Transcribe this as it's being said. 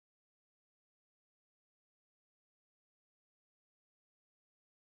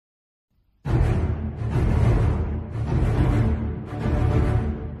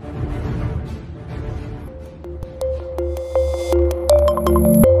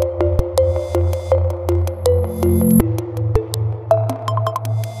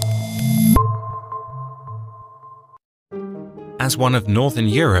As one of Northern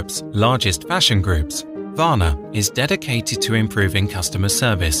Europe's largest fashion groups, Varna is dedicated to improving customer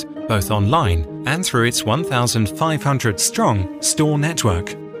service, both online and through its 1,500-strong store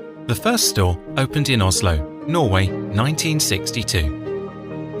network. The first store opened in Oslo, Norway,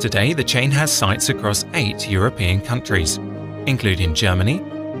 1962. Today, the chain has sites across 8 European countries, including Germany,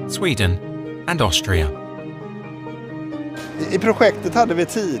 Sweden, and Austria.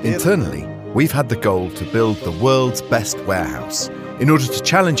 Internally, we've had the goal to build the world's best warehouse in order to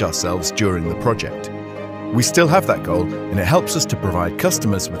challenge ourselves during the project. We still have that goal, and it helps us to provide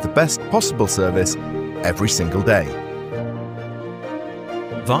customers with the best possible service every single day.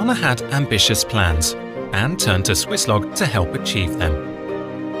 Varna had ambitious plans and turned to Swisslog to help achieve them.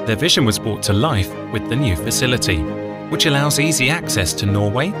 Their vision was brought to life with the new facility, which allows easy access to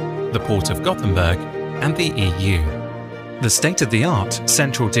Norway, the port of Gothenburg, and the EU. The state-of-the-art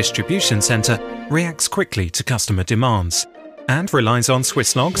central distribution centre reacts quickly to customer demands and relies on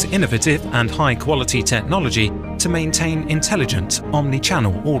Swisslog's innovative and high-quality technology to maintain intelligent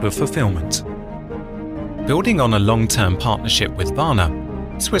omni-channel order fulfillment. Building on a long-term partnership with Varna,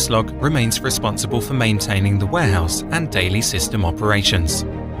 Swisslog remains responsible for maintaining the warehouse and daily system operations.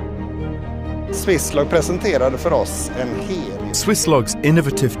 Swisslog's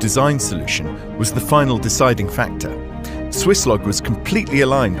innovative design solution was the final deciding factor. Swisslog was completely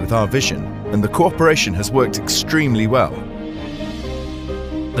aligned with our vision, and the cooperation has worked extremely well.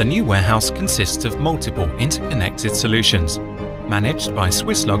 The new warehouse consists of multiple interconnected solutions, managed by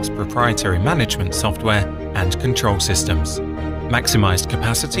Swisslog's proprietary management software and control systems. Maximized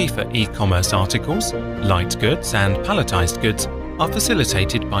capacity for e-commerce articles, light goods and palletized goods are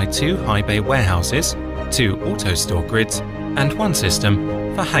facilitated by 2 high bay warehouses, 2 auto store grids, and 1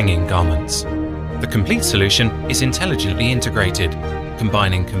 system for hanging garments. The complete solution is intelligently integrated,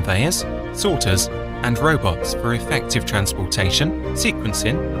 combining conveyors, sorters, and robots for effective transportation,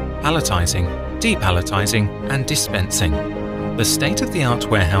 sequencing, palletizing, depalletizing, and dispensing. The state-of-the-art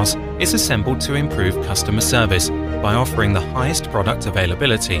warehouse is assembled to improve customer service by offering the highest product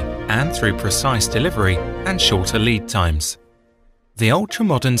availability and through precise delivery and shorter lead times. The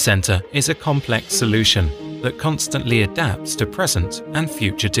ultra-modern centre is a complex solution that constantly adapts to present and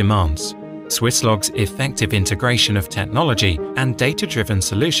future demands. Swisslog's effective integration of technology and data-driven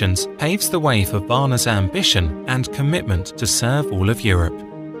solutions paves the way for Varna's ambition and commitment to serve all of Europe.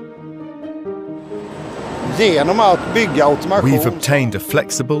 We've obtained a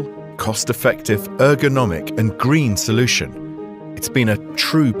flexible, cost-effective, ergonomic and green solution. It's been a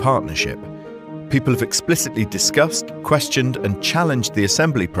true partnership. People have explicitly discussed, questioned and challenged the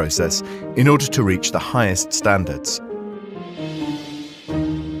assembly process in order to reach the highest standards.